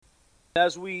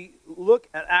As we look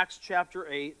at Acts chapter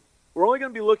 8, we're only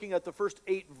going to be looking at the first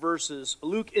 8 verses.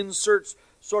 Luke inserts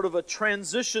sort of a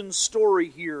transition story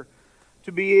here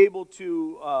to be able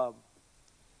to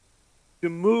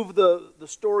move the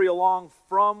story along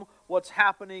from what's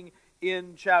happening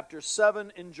in chapter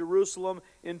 7 in Jerusalem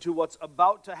into what's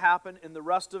about to happen in the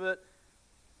rest of it.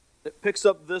 It picks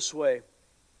up this way.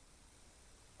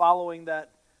 Following that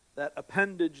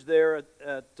appendage there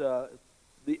at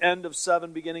the end of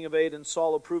 7, beginning of 8, and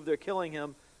Saul approved their killing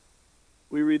him,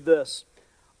 we read this.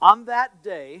 On that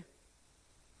day,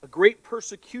 a great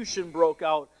persecution broke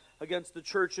out against the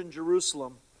church in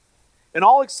Jerusalem, and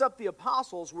all except the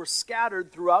apostles were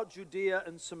scattered throughout Judea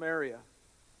and Samaria.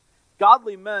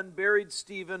 Godly men buried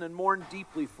Stephen and mourned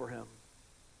deeply for him.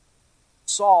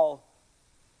 Saul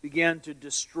began to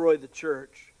destroy the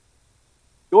church.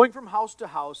 Going from house to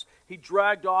house, he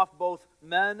dragged off both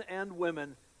men and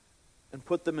women and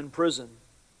put them in prison.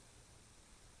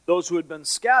 Those who had been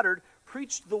scattered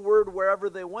preached the word wherever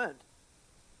they went.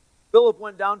 Philip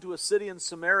went down to a city in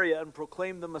Samaria and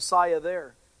proclaimed the Messiah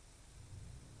there.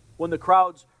 When the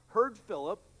crowds heard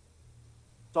Philip,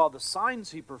 saw the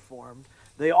signs he performed,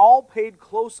 they all paid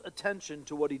close attention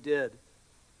to what he did.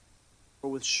 For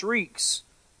with shrieks,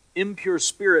 impure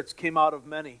spirits came out of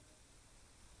many,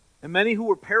 and many who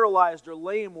were paralyzed or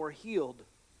lame were healed.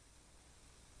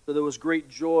 So there was great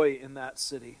joy in that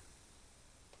city.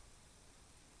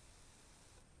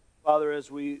 Father, as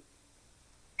we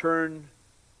turn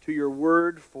to your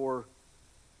word for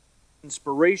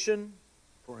inspiration,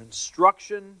 for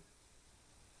instruction,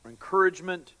 for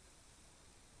encouragement,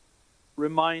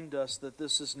 remind us that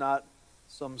this is not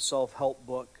some self-help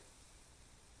book.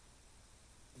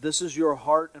 This is your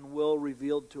heart and will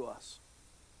revealed to us.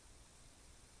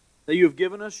 That you have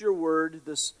given us your word,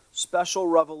 this special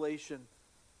revelation,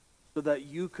 so that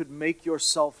you could make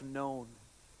yourself known.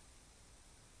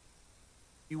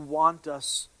 You want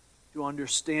us to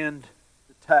understand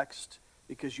the text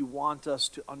because you want us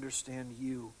to understand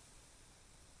you.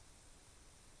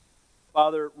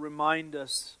 Father, remind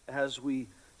us as we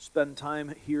spend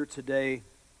time here today,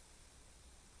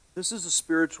 this is a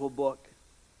spiritual book.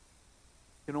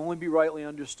 It can only be rightly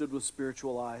understood with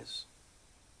spiritual eyes.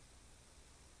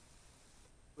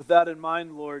 With that in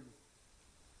mind, Lord,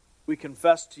 we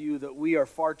confess to you that we are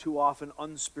far too often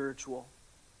unspiritual.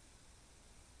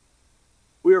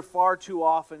 We are far too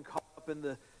often caught up in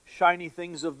the shiny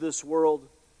things of this world.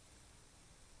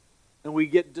 And we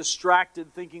get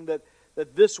distracted thinking that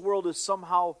this world is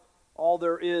somehow all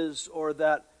there is, or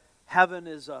that heaven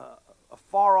is a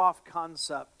far-off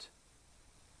concept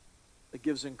that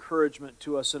gives encouragement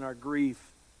to us in our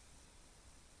grief.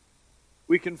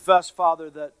 We confess, Father,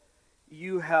 that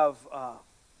you have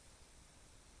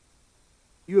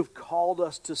called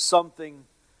us to something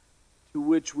to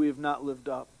which we have not lived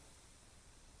up.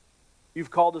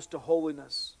 You've called us to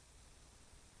holiness.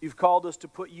 You've called us to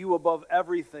put you above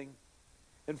everything.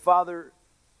 And Father,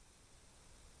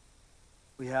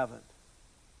 we haven't.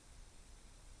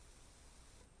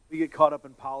 We get caught up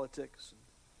in politics.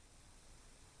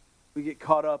 We get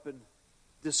caught up in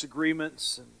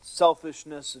disagreements and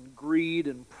selfishness and greed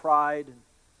and pride and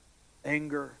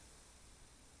anger.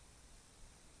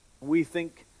 We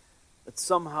think that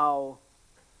somehow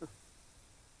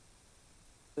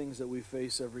things that we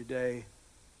face every day,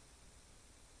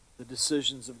 the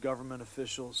decisions of government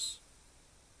officials,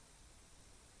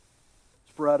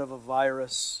 spread of a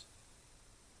virus,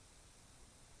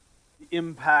 the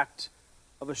impact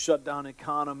of a shutdown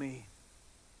economy,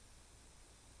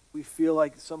 we feel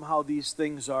like somehow these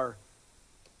things are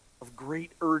of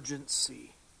great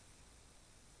urgency,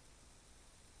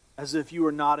 as if you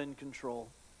are not in control.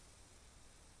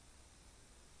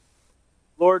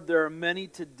 Lord, there are many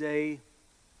today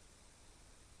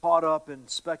caught up in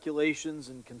speculations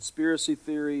and conspiracy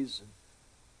theories, and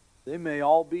they may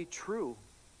all be true.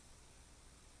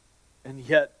 And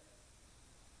yet,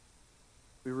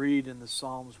 we read in the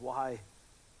Psalms, why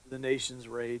the nations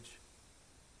rage?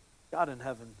 God in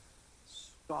heaven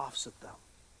scoffs at them.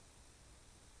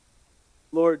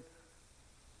 Lord,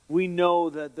 we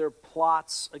know that their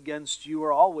plots against you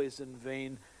are always in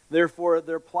vain. Therefore,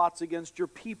 their plots against your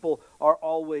people are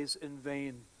always in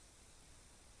vain.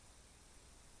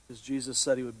 As Jesus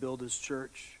said he would build his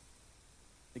church,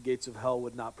 the gates of hell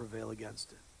would not prevail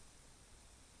against it.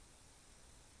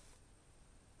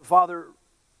 Father,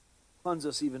 cleanse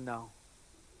us even now.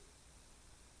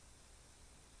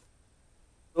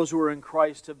 Those who are in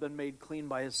Christ have been made clean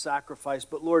by his sacrifice.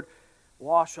 But Lord,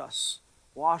 wash us.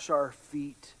 Wash our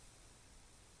feet.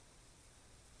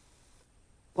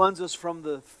 Cleanse us from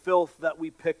the filth that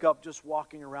we pick up just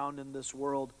walking around in this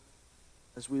world.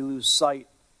 as we lose sight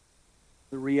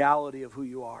of the reality of who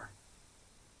you are.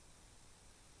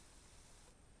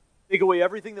 Take away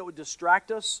everything that would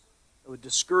distract us, that would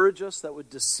discourage us, that would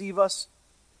deceive us,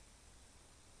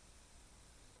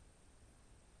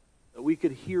 that we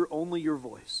could hear only your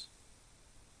voice.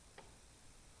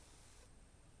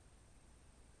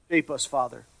 Shape us,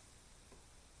 Father,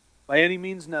 by any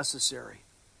means necessary.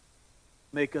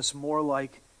 Make us more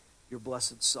like your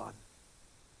blessed Son.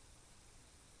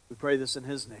 We pray this in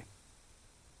his name.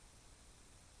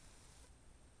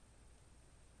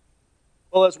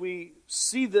 Well, as we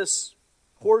see this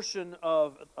portion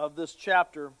of this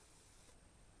chapter,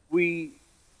 we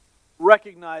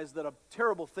recognize that a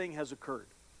terrible thing has occurred.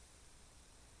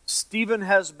 Stephen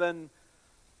has been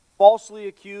falsely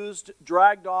accused,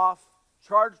 dragged off,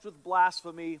 charged with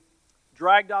blasphemy,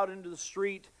 dragged out into the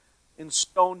street, and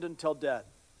stoned until dead.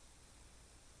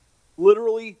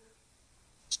 Literally,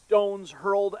 stones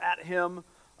hurled at him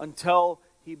until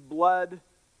he bled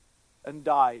and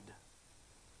died.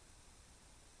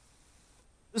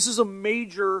 This is a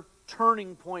major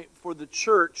turning point for the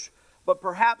church, but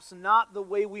perhaps not the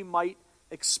way we might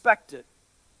expect it.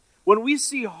 When we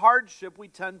see hardship, we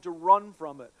tend to run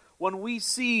from it. When we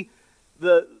see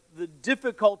the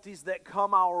difficulties that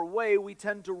come our way, we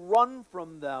tend to run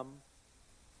from them.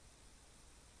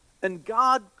 And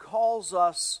God calls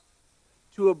us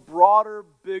to a broader,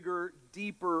 bigger,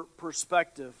 deeper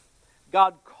perspective.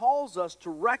 God calls us to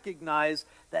recognize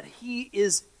that He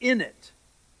is in it.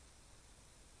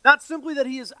 Not simply that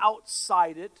He is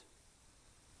outside it,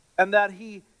 and that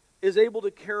He is able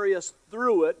to carry us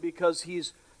through it because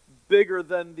He's bigger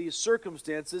than these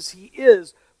circumstances. He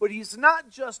is, but He's not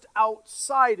just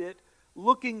outside it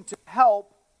looking to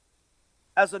help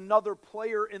as another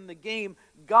player in the game.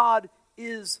 God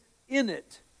is in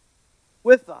it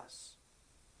with us.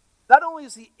 Not only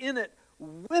is He in it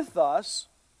with us,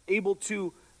 able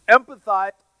to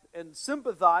empathize and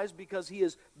sympathize because He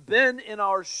has been in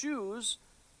our shoes,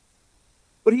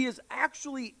 but He is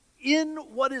actually in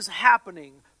what is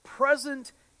happening,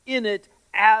 present in it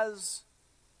as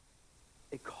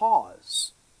a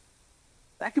cause.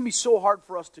 That can be so hard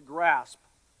for us to grasp.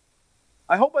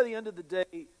 I hope by the end of the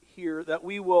day here that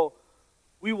we will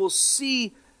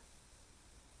see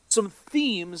some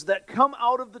themes that come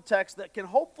out of the text that can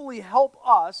hopefully help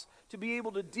us to be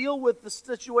able to deal with the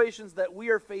situations that we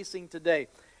are facing today.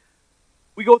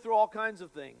 We go through all kinds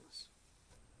of things,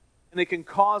 and it can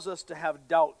cause us to have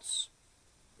doubts.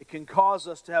 It can cause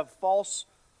us to have false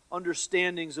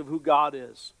understandings of who God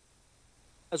is.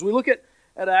 As we look at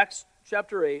Acts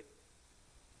chapter 8,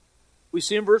 we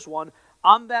see in verse 1,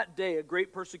 on that day a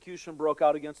great persecution broke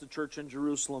out against the church in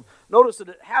Jerusalem. Notice that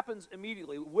it happens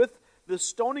immediately. With the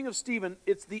stoning of Stephen,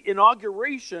 it's the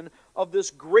inauguration of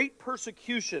this great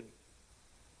persecution.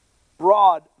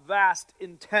 Broad, vast,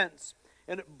 intense.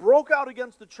 And it broke out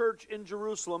against the church in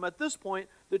Jerusalem. At this point,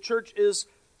 the church is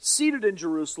seated in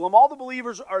Jerusalem. All the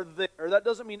believers are there. That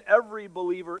doesn't mean every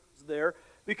believer is there,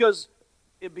 because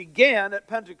it began at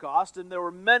Pentecost, and there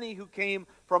were many who came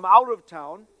from out of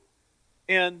town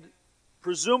and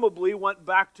presumably went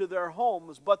back to their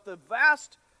homes. But the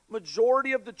vast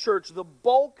majority of the church, the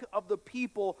bulk of the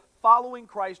people following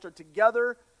Christ, are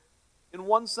together in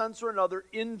one sense or another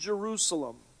in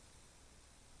Jerusalem.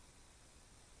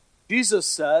 Jesus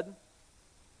said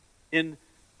in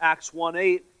Acts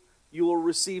 1:8, you will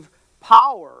receive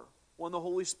power when the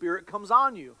Holy Spirit comes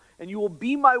on you, and you will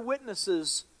be my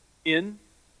witnesses in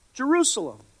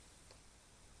Jerusalem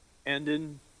and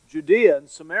in Judea and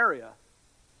Samaria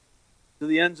to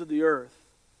the ends of the earth.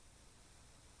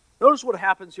 Notice what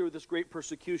happens here with this great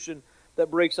persecution that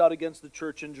breaks out against the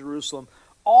church in Jerusalem.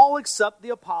 All except the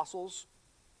apostles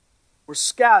were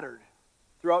scattered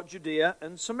throughout Judea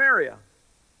and Samaria.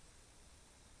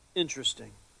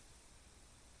 Interesting.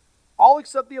 All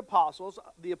except the apostles.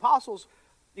 The apostles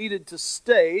needed to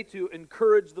stay to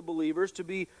encourage the believers, to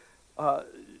be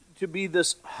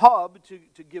this hub,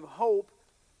 to give hope.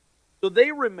 So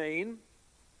they remain.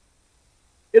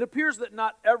 It appears that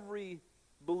not every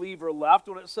believer left.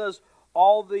 When it says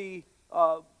all the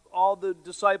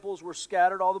disciples were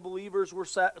scattered, all the believers were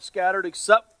scattered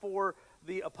except for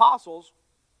the apostles,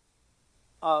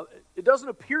 it doesn't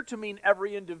appear to mean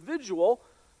every individual,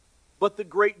 but the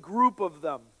great group of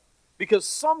them. Because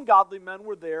some godly men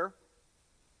were there.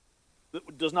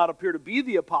 It does not appear to be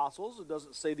the apostles. It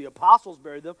doesn't say the apostles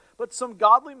buried them. But some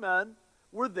godly men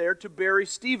were there to bury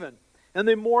Stephen. And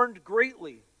they mourned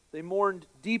greatly. They mourned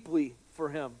deeply for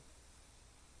him.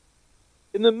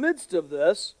 In the midst of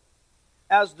this,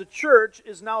 as the church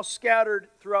is now scattered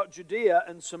throughout Judea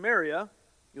and Samaria,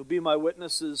 you'll be my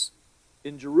witnesses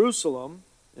in Jerusalem,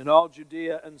 in all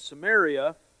Judea and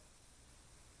Samaria,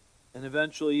 and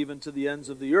eventually even to the ends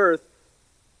of the earth,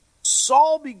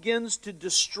 Saul begins to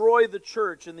destroy the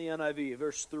church in the NIV,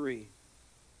 verse 3.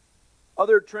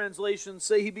 Other translations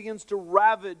say he begins to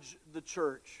ravage the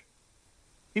church.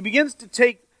 He begins to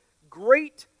take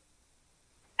great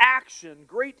action,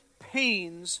 great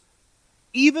pains,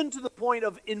 even to the point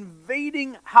of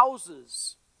invading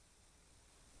houses.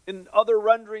 In other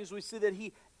renderings, we see that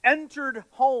he entered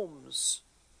homes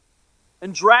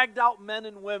and dragged out men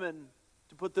and women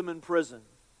to put them in prison.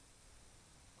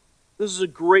 This is a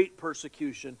great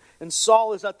persecution, and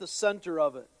Saul is at the center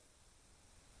of it.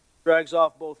 Drags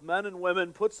off both men and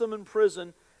women, puts them in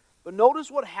prison. But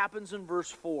notice what happens in verse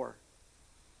 4.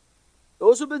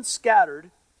 Those who have been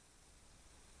scattered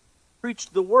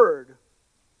preached the word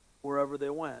wherever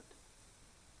they went.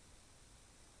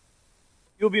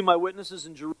 You'll be my witnesses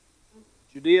in Jerusalem,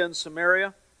 Judea, and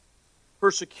Samaria.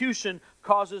 Persecution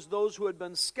causes those who had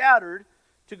been scattered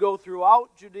to go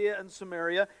throughout Judea and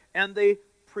Samaria, and they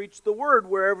preached the word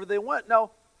wherever they went.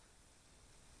 Now,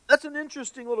 that's an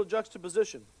interesting little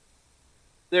juxtaposition.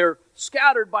 They're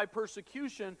scattered by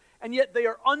persecution, and yet they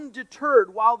are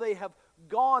undeterred. While they have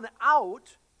gone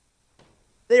out,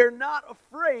 they are not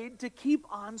afraid to keep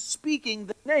on speaking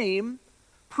the name,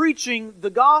 preaching the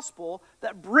gospel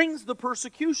that brings the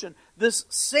persecution. This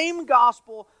same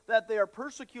gospel that they are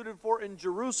persecuted for in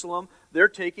Jerusalem, they're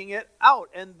taking it out.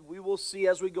 And we will see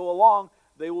as we go along,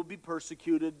 they will be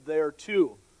persecuted there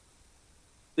too.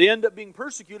 They end up being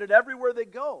persecuted everywhere they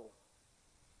go,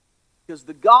 because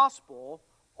the gospel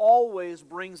always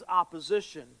brings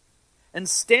opposition. And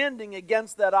standing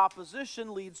against that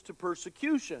opposition leads to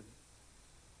persecution.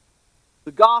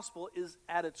 The gospel is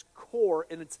at its core,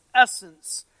 in its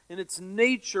essence, in its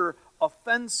nature,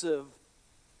 offensive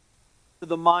to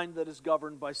the mind that is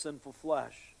governed by sinful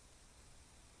flesh.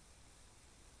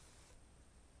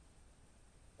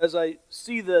 As I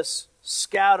see this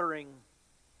scattering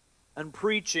and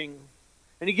preaching,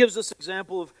 and he gives this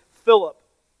example of Philip,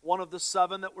 one of the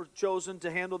 7 that were chosen to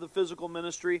handle the physical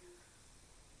ministry.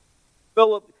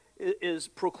 Philip is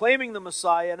proclaiming the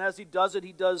Messiah, and as he does it,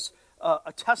 he does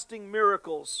attesting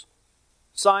miracles,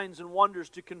 signs and wonders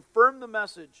to confirm the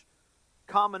message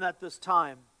common at this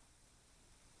time.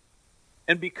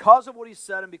 And because of what he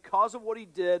said and because of what he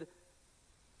did,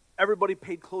 everybody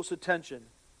paid close attention.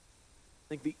 I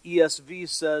think the ESV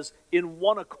says, in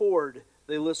one accord,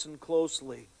 they listened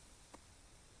closely.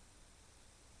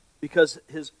 Because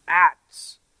his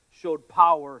acts showed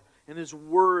power and his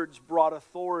words brought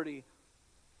authority.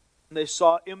 And they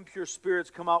saw impure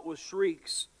spirits come out with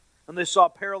shrieks. And they saw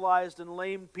paralyzed and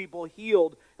lame people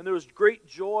healed. And there was great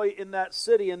joy in that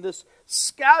city. And this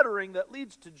scattering that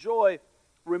leads to joy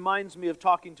reminds me of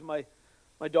talking to my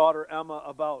daughter Emma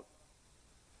about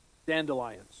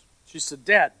dandelions. She said,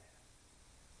 Dad,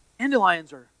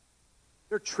 dandelions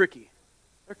they're tricky.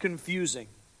 They're confusing.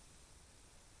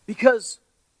 Because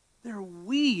they're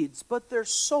weeds, but they're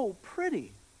so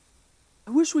pretty.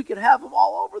 I wish we could have them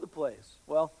all over the place.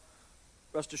 Well,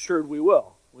 rest assured we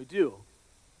will. We do.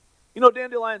 You know,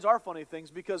 dandelions are funny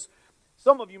things because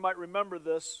some of you might remember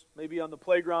this, maybe on the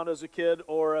playground as a kid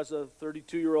or as a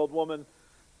 32-year-old woman.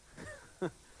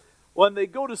 When they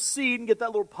go to seed and get that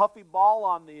little puffy ball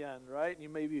on the end, right? And you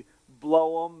maybe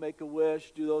blow them, make a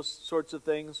wish, do those sorts of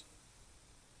things.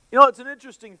 You know, it's an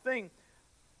interesting thing.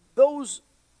 Those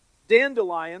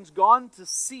dandelions gone to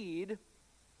seed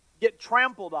get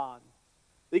trampled on.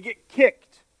 They get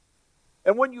kicked.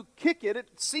 And when you kick it, it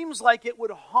seems like it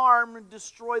would harm and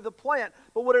destroy the plant.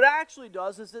 But what it actually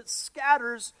does is it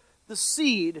scatters the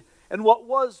seed, and what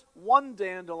was one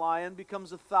dandelion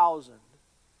becomes 1,000.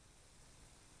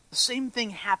 The same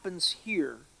thing happens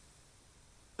here.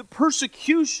 The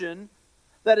persecution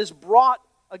that is brought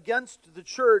against the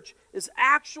church is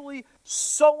actually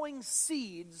sowing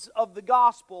seeds of the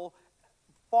gospel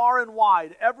far and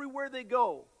wide, everywhere they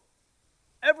go.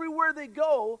 Everywhere they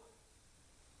go,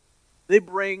 they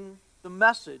bring the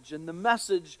message, and the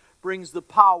message brings the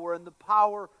power, and the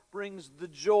power brings the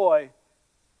joy.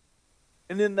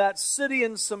 And in that city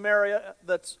in Samaria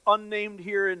that's unnamed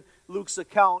here in Luke's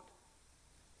account,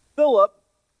 Philip,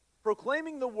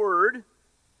 proclaiming the word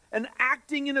and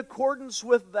acting in accordance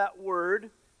with that word,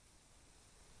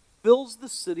 fills the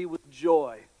city with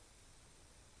joy.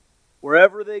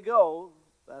 Wherever they go,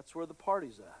 that's where the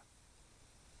party's at.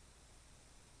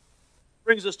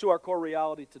 Brings us to our core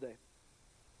reality today.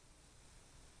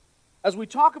 As we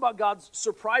talk about God's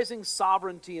surprising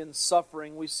sovereignty and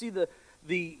suffering, we see the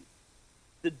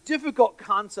difficult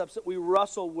concepts that we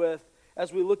wrestle with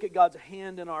as we look at God's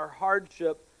hand in our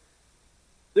hardship.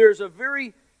 There's a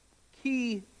very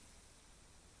key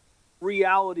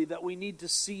reality that we need to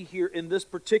see here in this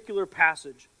particular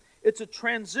passage. It's a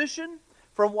transition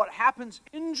from what happens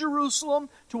in Jerusalem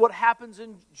to what happens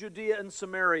in Judea and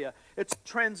Samaria. It's a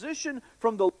transition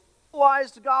from the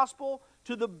localized gospel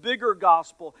to the bigger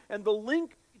gospel. And the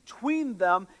link between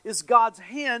them is God's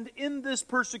hand in this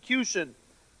persecution.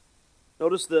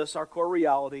 Notice this, our core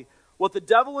reality. What the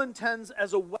devil intends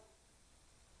as a weapon,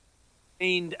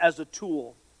 aimed as a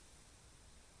tool.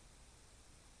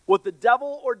 What the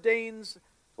devil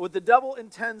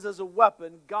intends as a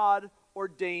weapon, God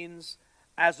ordains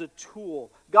as a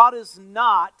tool. God is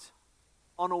not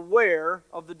unaware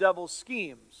of the devil's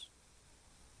schemes.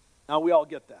 Now, we all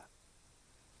get that.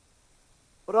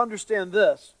 But understand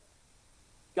this.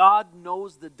 God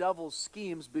knows the devil's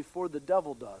schemes before the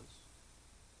devil does.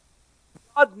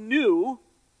 God knew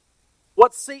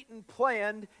what Satan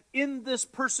planned in this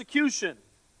persecution.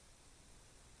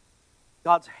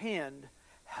 God's hand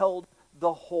held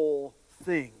the whole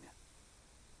thing.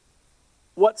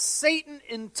 What Satan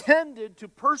intended to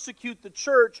persecute the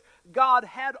church, God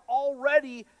had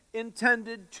already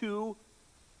intended to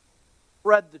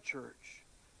spread the church,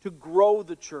 to grow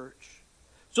the church,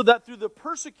 so that through the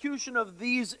persecution of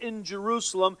these in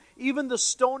Jerusalem, even the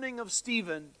stoning of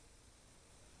Stephen,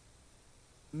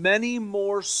 many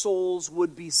more souls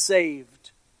would be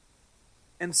saved,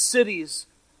 and cities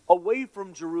away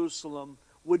from Jerusalem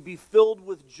would be filled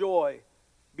with joy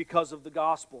because of the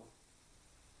gospel.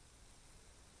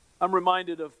 I'm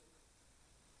reminded of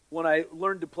when I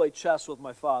learned to play chess with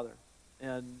my father.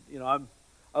 And,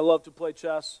 I love to play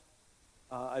chess.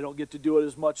 I don't get to do it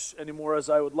as much anymore as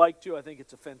I would like to. I think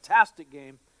it's a fantastic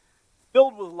game,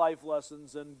 filled with life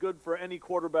lessons and good for any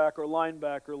quarterback or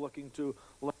linebacker looking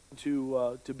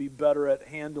to be better at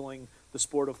handling the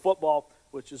sport of football,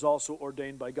 which is also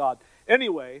ordained by God.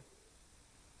 Anyway,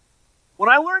 when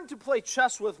I learned to play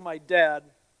chess with my dad,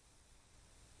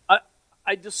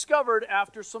 I discovered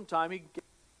after some time, he gave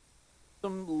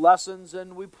some lessons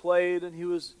and we played and he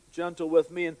was gentle with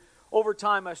me. And over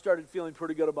time, I started feeling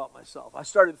pretty good about myself. I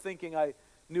started thinking I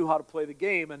knew how to play the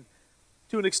game, and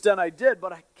to an extent I did,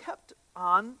 but I kept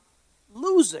on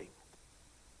losing.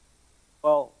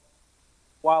 Well,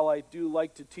 while I do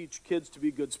like to teach kids to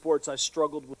be good sports, I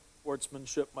struggled with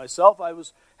sportsmanship myself. I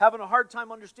was having a hard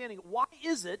time understanding, why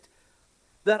is it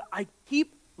that I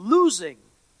keep losing?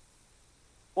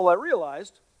 Well, I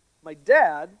realized my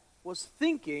dad was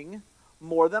thinking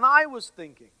more than I was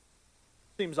thinking.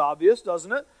 Seems obvious,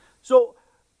 doesn't it? So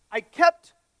I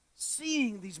kept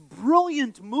seeing these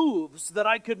brilliant moves that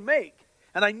I could make.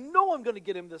 And I know I'm going to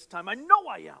get him this time. I know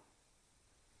I am.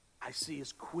 I see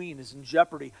his queen is in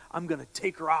jeopardy. I'm going to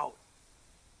take her out.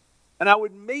 And I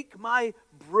would make my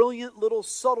brilliant little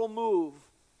subtle move.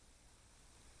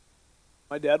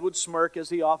 My dad would smirk, as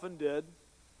he often did,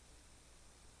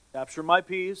 capture my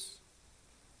piece,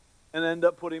 and end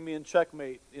up putting me in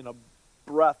checkmate in a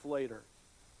breath later.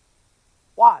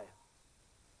 Why?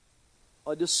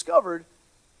 Well, I discovered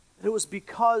that it was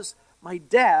because my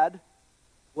dad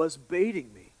was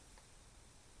baiting me.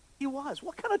 He was.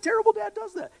 What kind of terrible dad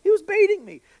does that? He was baiting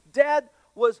me. Dad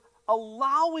was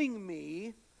allowing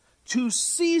me to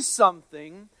see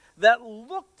something that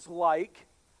looked like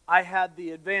I had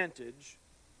the advantage,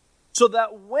 so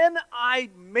that when I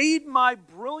made my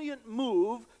brilliant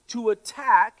move to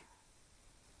attack,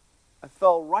 I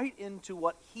fell right into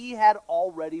what he had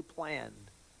already planned.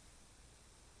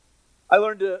 I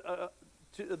learned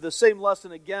the same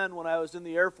lesson again when I was in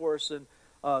the Air Force and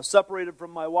separated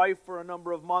from my wife for a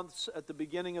number of months at the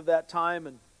beginning of that time.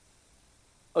 And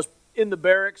I was in the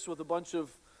barracks with a bunch of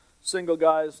single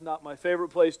guys, not my favorite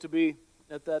place to be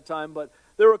at that time, but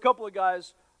there were a couple of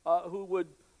guys who would,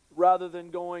 rather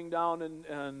than going down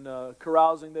and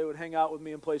carousing, they would hang out with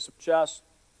me and play some chess.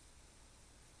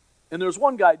 And there was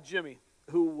one guy, Jimmy,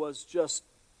 who was just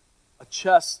a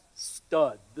chess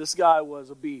stud. This guy was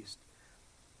a beast.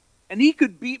 And he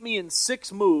could beat me in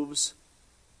 6 moves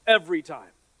every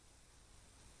time.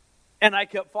 And I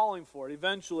kept falling for it.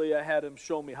 Eventually, I had him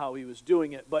show me how he was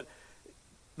doing it. But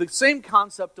the same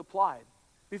concept applied.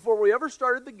 Before we ever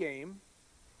started the game,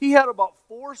 he had about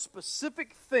 4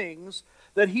 specific things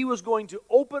that he was going to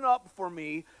open up for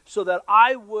me so that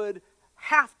I would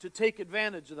have to take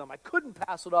advantage of them. I couldn't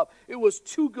pass it up. It was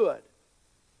too good.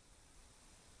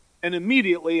 And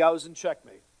immediately I was in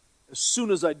checkmate as soon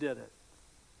as I did it.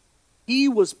 He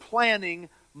was planning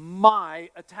my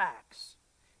attacks.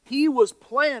 He was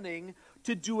planning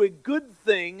to do a good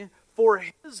thing for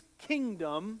his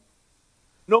kingdom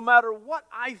No matter what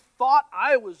I thought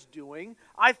I was doing,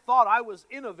 I thought I was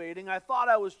innovating, I thought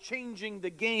I was changing the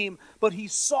game, but he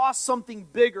saw something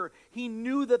bigger. He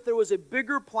knew that there was a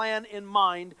bigger plan in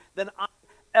mind than I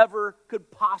ever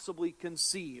could possibly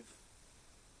conceive.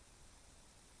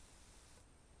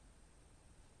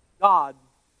 God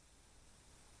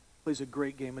plays a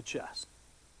great game of chess.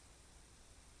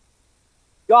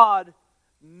 God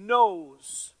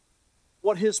knows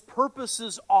what his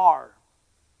purposes are.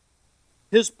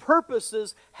 His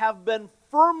purposes have been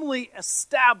firmly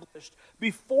established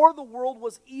before the world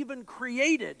was even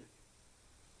created.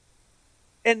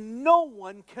 And no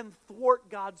one can thwart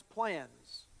God's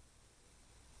plans.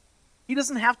 He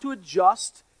doesn't have to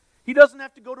adjust. He doesn't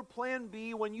have to go to plan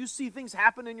B when you see things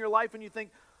happen in your life and you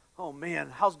think, oh man,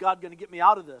 how's God going to get me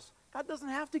out of this? God doesn't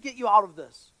have to get you out of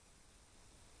this.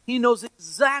 He knows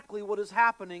exactly what is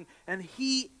happening, and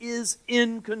he is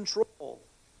in control.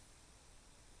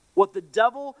 What the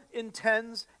devil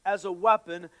intends as a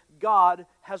weapon, God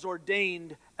has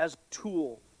ordained as a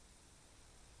tool.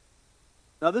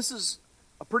 Now, this is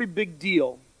a pretty big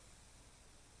deal.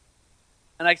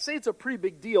 And I say it's a pretty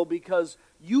big deal because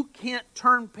you can't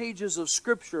turn pages of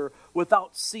Scripture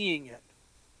without seeing it.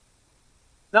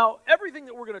 Now, everything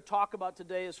that we're going to talk about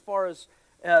today as far as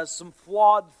some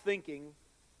flawed thinking,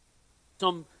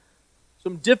 some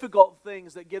difficult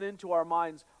things that get into our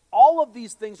minds, all of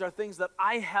these things are things that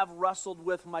I have wrestled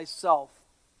with myself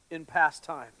in past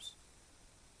times.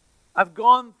 I've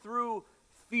gone through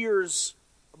fears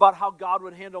about how God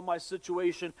would handle my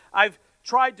situation. I've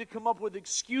tried to come up with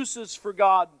excuses for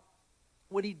God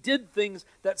when he did things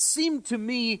that seemed to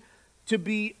me to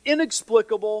be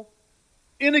inexplicable,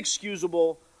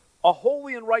 inexcusable. A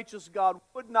holy and righteous God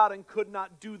would not and could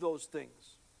not do those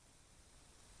things.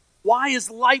 Why is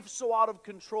life so out of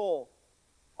control?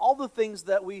 All the things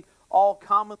that we all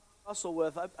commonly wrestle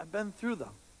with, I've been through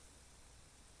them.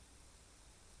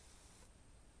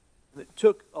 And it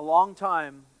took a long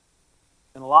time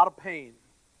and a lot of pain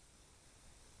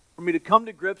for me to come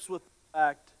to grips with the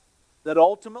fact that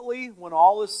ultimately, when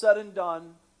all is said and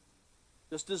done,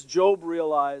 just as Job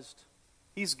realized,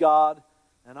 he's God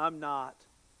and I'm not.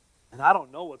 And I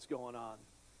don't know what's going on,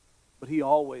 but he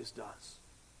always does.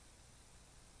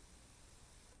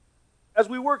 As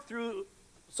we work through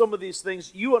some of these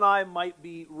things, you and I might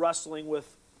be wrestling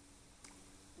with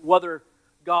whether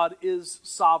God is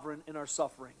sovereign in our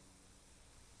suffering.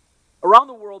 Around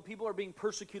the world, people are being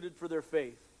persecuted for their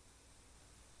faith.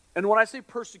 And when I say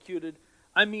persecuted,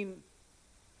 I mean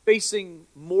facing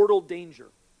mortal danger,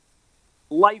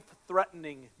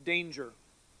 life-threatening danger.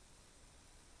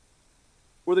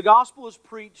 Where the gospel is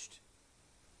preached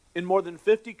in more than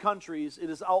 50 countries, it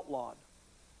is outlawed.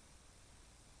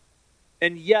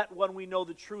 And yet, when we know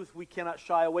the truth, we cannot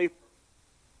shy away from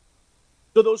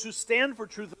it. So those who stand for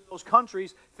truth in those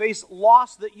countries face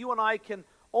loss that you and I can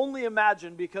only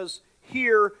imagine, because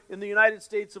here in the United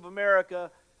States of America,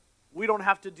 we don't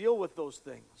have to deal with those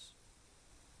things.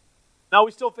 Now,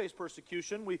 we still face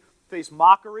persecution. We face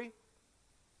mockery.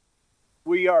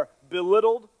 We are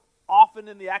belittled. Often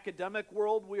in the academic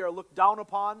world, we are looked down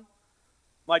upon.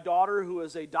 My daughter, who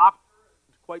is a doctor,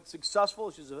 quite successful,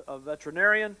 she's a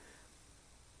veterinarian,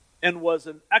 and was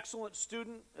an excellent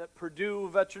student at Purdue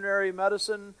Veterinary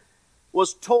Medicine,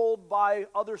 was told by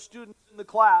other students in the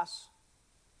class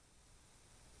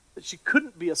that she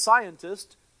couldn't be a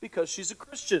scientist because she's a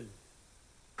Christian.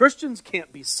 Christians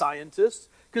can't be scientists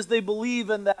because they believe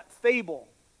in that fable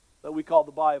that we call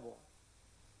the Bible.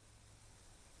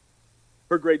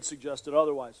 Her grade suggested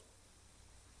otherwise.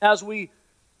 As we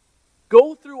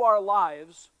go through our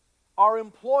lives, our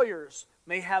employers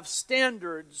may have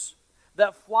standards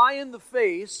that fly in the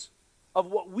face of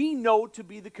what we know to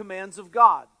be the commands of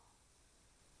God.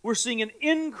 We're seeing an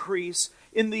increase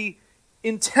in the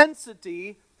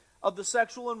intensity of the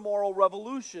sexual and moral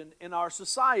revolution in our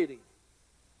society.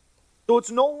 So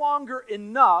it's no longer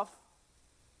enough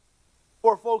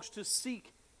for folks to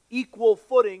seek equal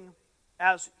footing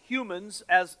as humans,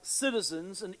 as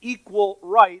citizens, and equal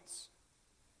rights.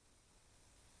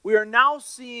 We are now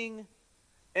seeing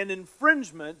an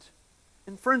infringement.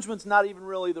 Infringement's not even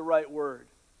really the right word.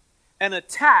 An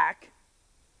attack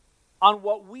on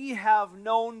what we have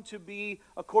known to be,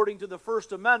 according to the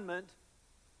First Amendment,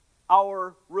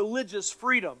 our religious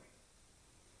freedom.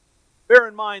 Bear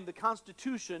in mind, the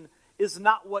Constitution is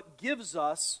not what gives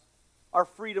us our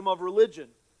freedom of religion.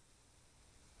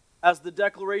 As the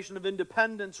Declaration of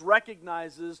Independence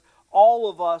recognizes, all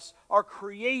of us are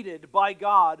created by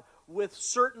God with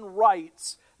certain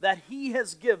rights that He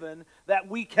has given that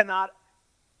we cannot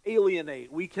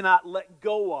alienate, we cannot let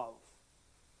go of.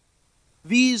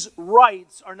 These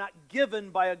rights are not given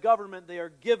by a government, they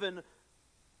are given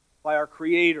by our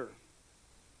Creator.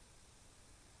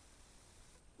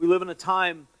 We live in a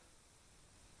time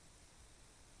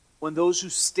when those who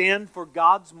stand for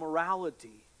God's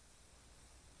morality,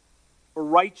 for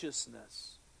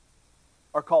righteousness,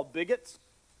 are called bigots.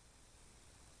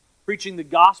 Preaching the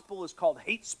gospel is called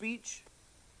hate speech.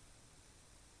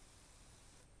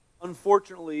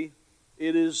 Unfortunately,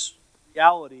 it is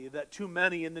reality that too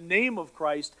many, in the name of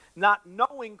Christ, not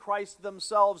knowing Christ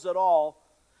themselves at all,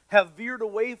 have veered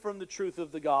away from the truth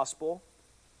of the gospel,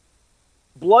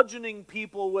 bludgeoning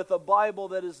people with a Bible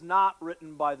that is not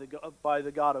written by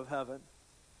the God of heaven,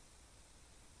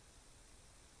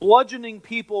 bludgeoning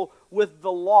people with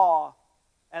the law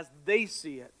as they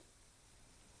see it,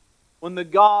 when the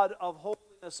God of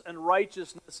holiness and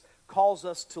righteousness calls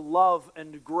us to love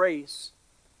and grace.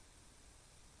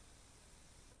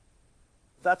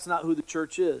 That's not who the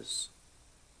church is.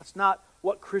 That's not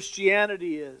what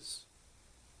Christianity is.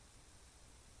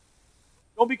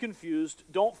 Don't be confused.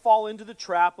 Don't fall into the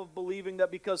trap of believing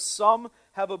that because some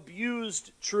have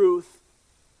abused truth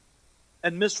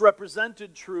and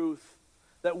misrepresented truth,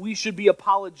 that we should be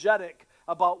apologetic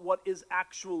about what is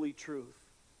actually truth.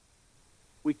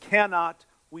 We cannot,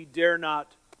 we dare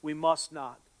not, we must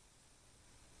not.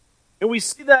 And we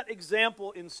see that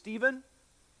example in Stephen,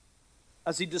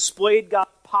 as he displayed God's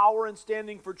power in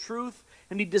standing for truth,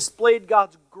 and he displayed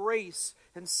God's grace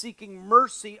in seeking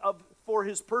mercy for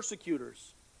his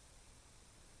persecutors.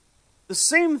 The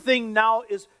same thing now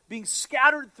is being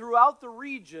scattered throughout the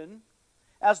region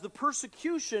as the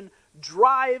persecution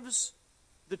drives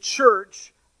the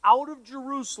church out of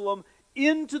Jerusalem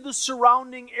into the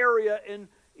surrounding area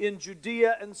in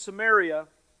Judea and Samaria,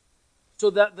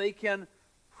 so that they can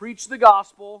preach the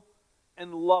gospel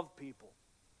and love people.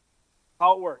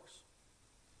 How it works.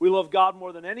 We love God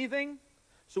more than anything,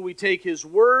 so we take His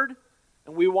word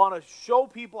and we want to show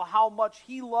people how much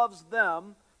He loves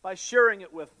them by sharing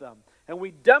it with them. And we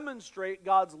demonstrate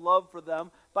God's love for them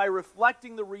by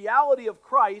reflecting the reality of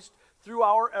Christ through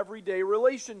our everyday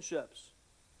relationships.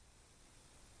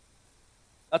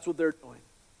 That's what they're doing.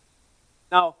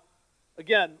 Now,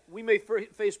 again, we may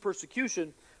face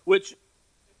persecution, which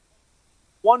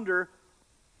wonder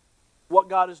what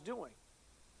God is doing.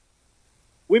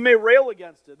 We may rail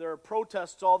against it. There are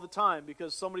protests all the time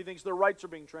because somebody thinks their rights are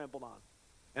being trampled on.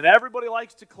 And everybody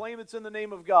likes to claim it's in the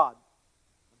name of God.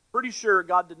 I'm pretty sure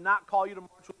God did not call you to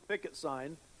march with a picket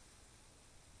sign.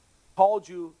 He called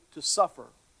you to suffer.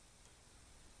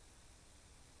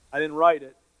 I didn't write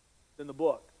it. It's in the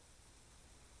book.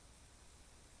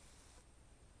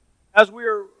 As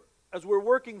we're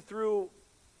working through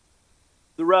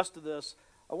the rest of this,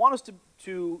 I want us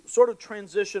to sort of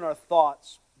transition our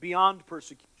thoughts beyond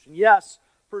persecution. Yes,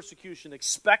 persecution.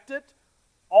 Expect it.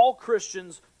 All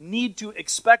Christians need to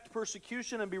expect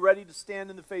persecution and be ready to stand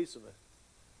in the face of it.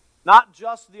 Not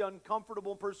just the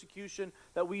uncomfortable persecution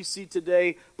that we see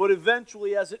today, but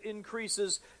eventually as it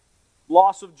increases,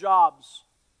 loss of jobs,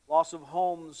 loss of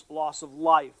homes, loss of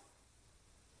life.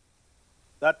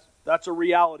 That's a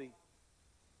reality.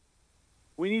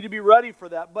 We need to be ready for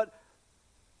that. But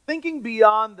thinking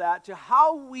beyond that to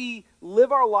how we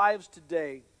live our lives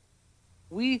today,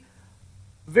 we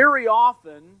very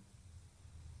often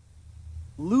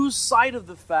lose sight of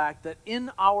the fact that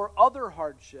in our other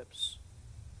hardships,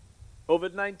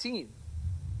 COVID-19,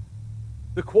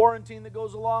 the quarantine that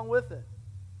goes along with it,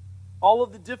 all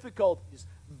of the difficulties,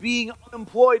 being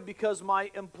unemployed because my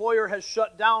employer has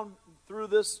shut down through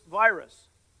this virus,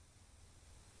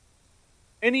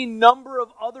 any number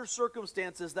of other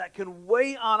circumstances that can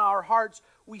weigh on our hearts,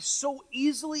 we so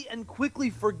easily and quickly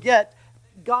forget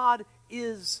that God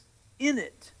is in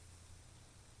it.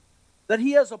 That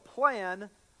He has a plan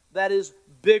that is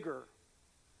bigger.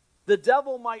 The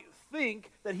devil might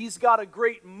think that he's got a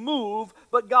great move,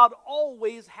 but God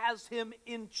always has him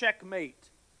in checkmate.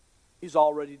 He's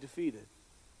already defeated.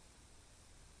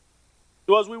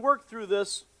 So as we work through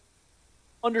this,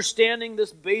 understanding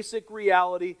this basic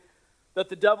reality, that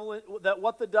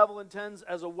what the devil intends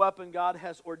as a weapon, God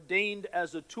has ordained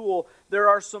as a tool. There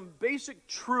are some basic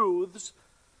truths,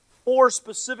 4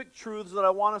 specific truths that I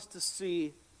want us to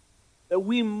see that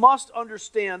we must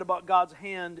understand about God's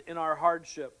hand in our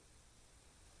hardship.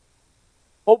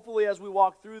 Hopefully, as we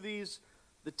walk through these,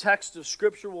 the text of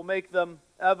Scripture will make them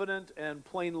evident and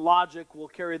plain logic will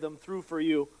carry them through for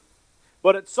you.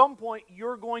 But at some point,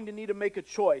 you're going to need to make a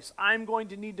choice. I'm going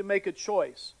to need to make a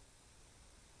choice.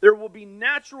 There will be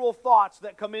natural thoughts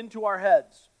that come into our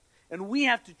heads, and we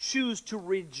have to choose to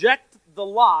reject the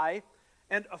lie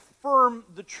and affirm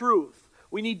the truth.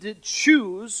 We need to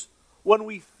choose when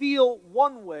we feel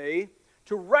one way,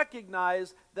 to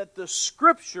recognize that the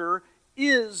Scripture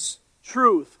is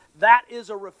truth. That is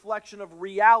a reflection of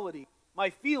reality. My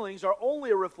feelings are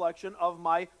only a reflection of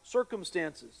my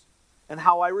circumstances and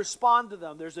how I respond to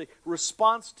them. There's a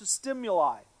response to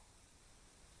stimuli.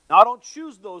 Now, I don't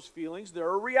choose those feelings. They're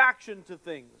a reaction to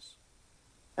things.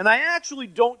 And I actually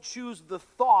don't choose the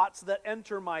thoughts that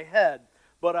enter my head,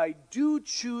 but I do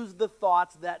choose the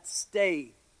thoughts that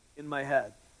stay in my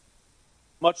head.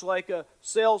 Much like a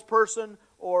salesperson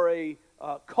or a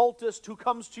cultist who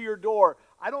comes to your door,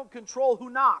 I don't control who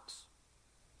knocks.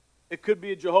 It could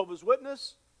be a Jehovah's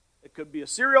Witness, it could be a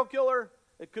serial killer,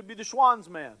 it could be the Schwann's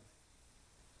man.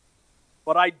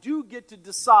 But I do get to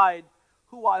decide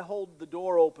who I hold the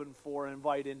door open for and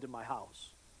invite into my house.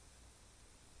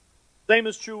 Same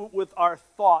is true with our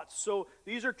thoughts. So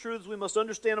these are truths we must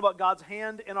understand about God's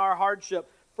hand in our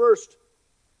hardship. First,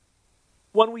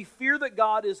 when we fear that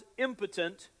God is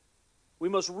impotent, we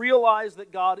must realize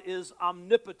that God is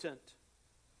omnipotent.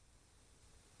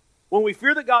 When we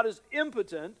fear that God is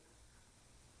impotent,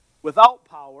 without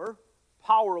power,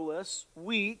 powerless,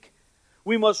 weak,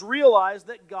 we must realize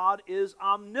that God is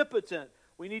omnipotent.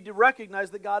 We need to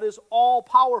recognize that God is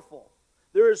all-powerful.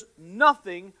 There is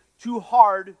nothing too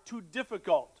hard, too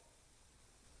difficult.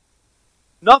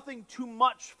 Nothing too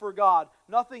much for God.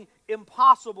 Nothing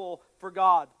impossible for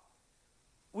God.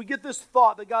 We get this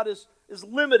thought that God is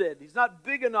limited. He's not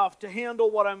big enough to handle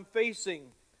what I'm facing.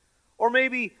 Or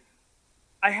maybe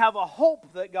I have a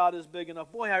hope that God is big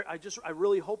enough. Boy, I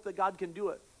really hope that God can do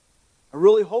it. I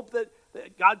really hope that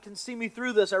God can see me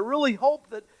through this. I really hope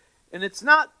that, and it's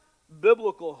not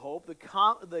biblical hope,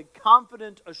 the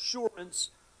confident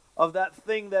assurance of that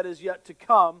thing that is yet to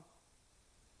come.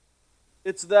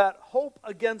 It's that hope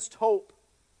against hope.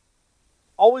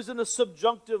 Always in a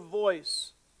subjunctive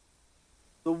voice.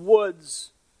 The woulds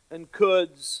and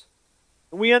coulds.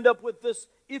 And we end up with this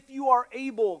if you are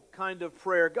able kind of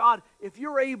prayer. God, if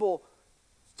you're able,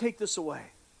 take this away.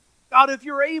 God, if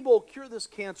you're able, cure this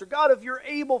cancer. God, if you're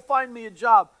able, find me a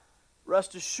job.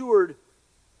 Rest assured,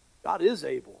 God is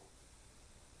able.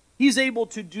 He's able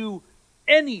to do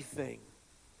anything.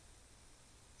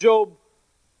 Job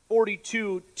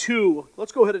 42:2.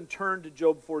 Let's go ahead and turn to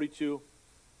Job 42.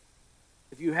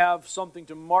 If you have something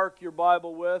to mark your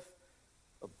Bible with,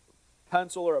 a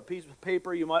pencil or a piece of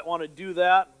paper, you might want to do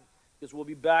that, because we'll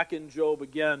be back in Job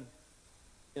again,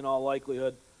 in all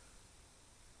likelihood.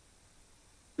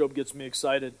 Job gets me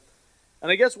excited.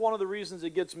 And I guess one of the reasons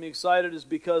it gets me excited is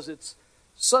because it's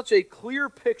such a clear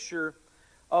picture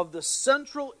of the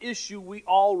central issue we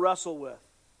all wrestle with.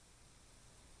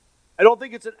 I don't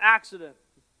think it's an accident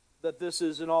that this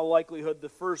is, in all likelihood, the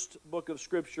first book of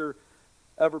Scripture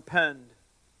ever penned.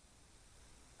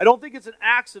 I don't think it's an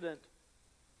accident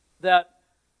that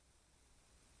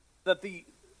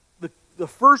the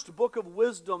first book of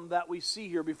wisdom that we see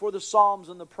here, before the Psalms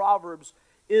and the Proverbs,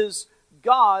 is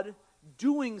God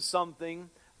doing something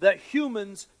that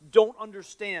humans don't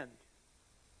understand.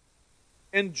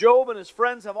 And Job and his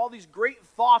friends have all these great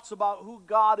thoughts about who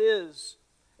God is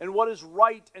and what is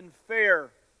right and fair.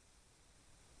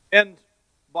 And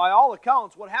by all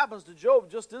accounts, what happens to Job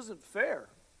just isn't fair.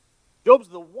 Job's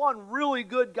the one really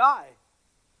good guy.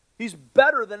 He's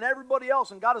better than everybody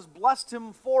else, and God has blessed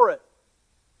him for it.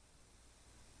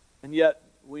 And yet,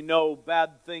 we know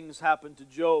bad things happen to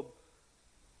Job.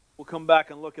 We'll come back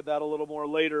and look at that a little more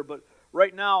later. But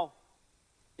right now,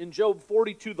 in Job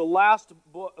 42, the last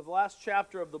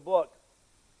chapter of the book,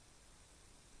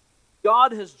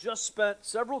 God has just spent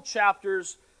several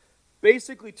chapters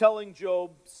basically telling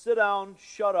Job, sit down,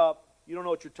 shut up, you don't know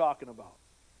what you're talking about.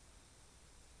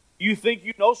 You think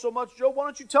you know so much, Job? Why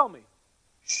don't you tell me?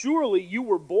 Surely you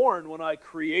were born when I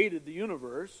created the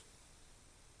universe.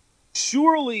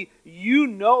 Surely you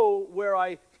know where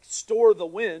I store the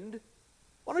wind.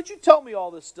 Why don't you tell me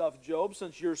all this stuff, Job,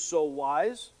 since you're so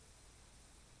wise?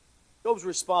 Job's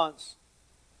response,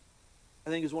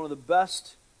 I think, is one of the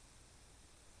best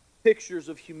pictures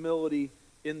of humility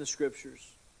in the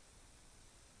Scriptures.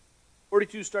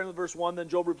 42, starting with verse 1, then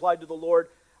Job replied to the Lord,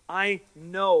 I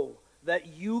know that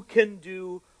you can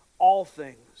do all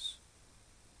things.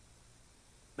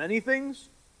 Many things?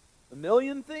 A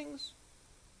million things?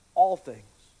 All things.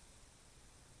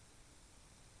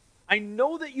 I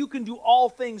know that you can do all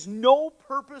things. No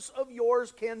purpose of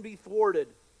yours can be thwarted.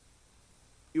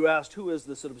 You asked, who is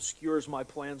this that obscures my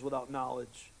plans without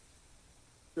knowledge?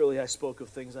 Surely I spoke of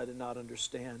things I did not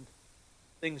understand,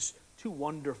 things too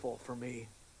wonderful for me.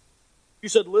 You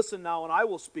said, listen now, and I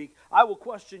will speak. I will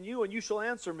question you, and you shall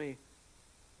answer me.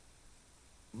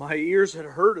 My ears had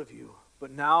heard of you,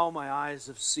 but now my eyes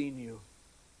have seen you.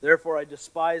 Therefore I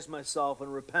despise myself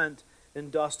and repent in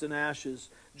dust and ashes.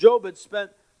 Job had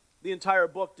spent the entire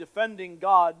book defending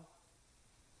God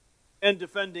and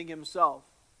defending himself.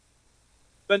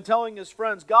 Been telling his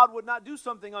friends God would not do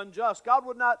something unjust. God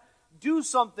would not do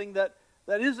something that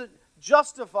isn't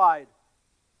justified.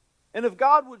 And if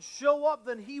God would show up,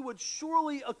 then he would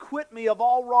surely acquit me of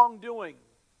all wrongdoing.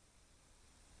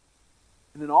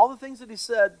 And in all the things that he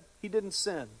said, he didn't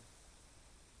sin.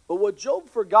 But what Job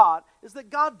forgot is that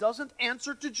God doesn't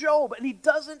answer to Job, and he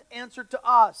doesn't answer to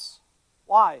us.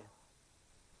 Why?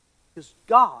 Because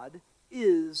God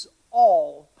is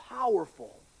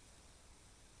all-powerful.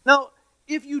 Now,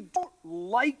 if you don't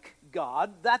like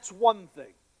God, that's one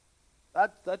thing.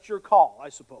 That's your call, I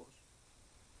suppose.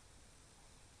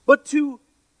 But to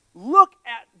look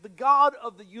at the God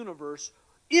of the universe,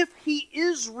 if he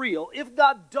is real, if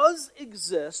God does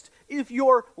exist, if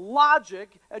your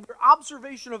logic and your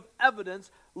observation of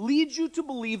evidence leads you to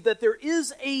believe that there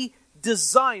is a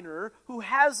designer who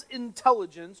has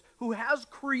intelligence, who has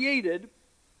created,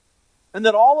 and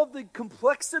that all of the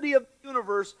complexity of the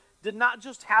universe did not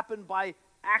just happen by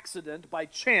accident, by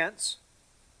chance,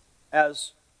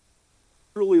 as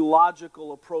truly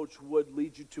logical approach would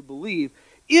lead you to believe.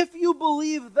 If you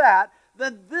believe that,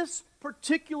 then this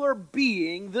particular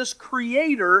being, this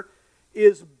creator,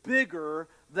 is bigger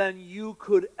than you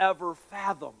could ever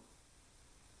fathom.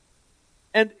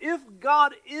 And if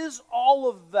God is all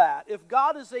of that, if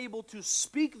God is able to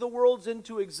speak the worlds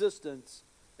into existence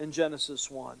in Genesis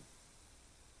 1,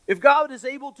 if God is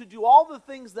able to do all the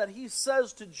things that he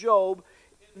says to Job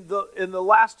in the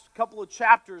last couple of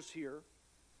chapters here,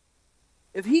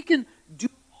 if he can do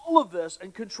all of this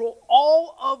and control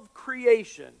all of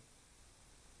creation,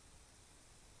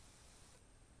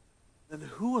 then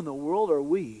who in the world are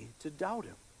we to doubt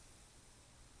him?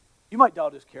 You might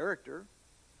doubt his character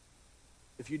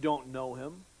if you don't know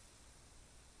him.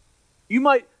 You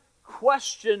might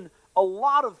question a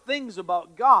lot of things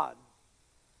about God.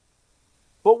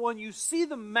 But when you see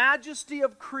the majesty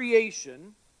of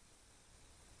creation,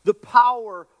 the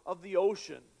power of the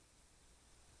ocean,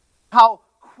 how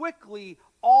quickly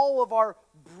all of our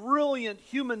brilliant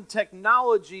human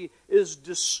technology is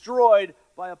destroyed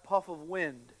by a puff of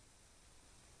wind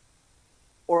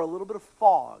or a little bit of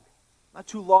fog. Not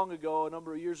too long ago, a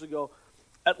number of years ago,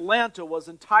 Atlanta was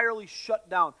entirely shut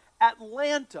down.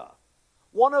 Atlanta,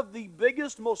 one of the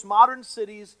biggest, most modern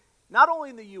cities, not only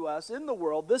in the U.S., in the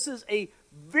world. This is a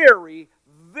very,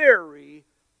 very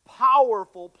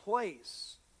powerful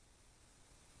place.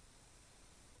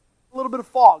 A little bit of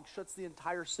fog shuts the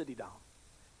entire city down.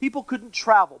 People couldn't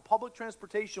travel. Public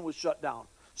transportation was shut down.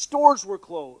 Stores were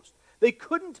closed. They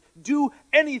couldn't do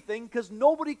anything because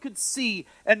nobody could see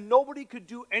and nobody could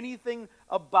do anything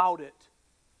about it.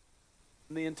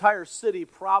 And the entire city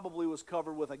probably was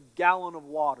covered with a gallon of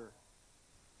water.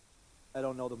 I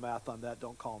don't know the math on that,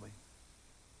 don't call me.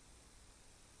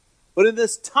 But in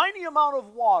this tiny amount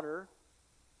of water,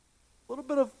 a little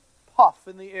bit of puff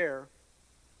in the air,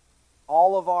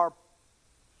 all of our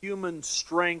human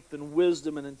strength and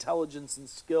wisdom and intelligence and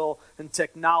skill and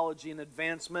technology and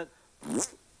advancement,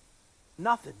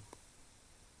 nothing.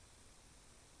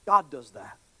 God does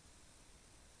that.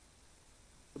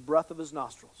 The breath of his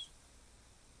nostrils.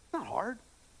 It's not hard.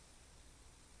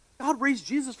 God raised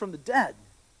Jesus from the dead.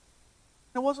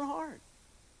 It wasn't hard.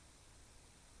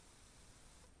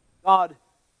 God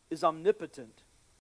is omnipotent.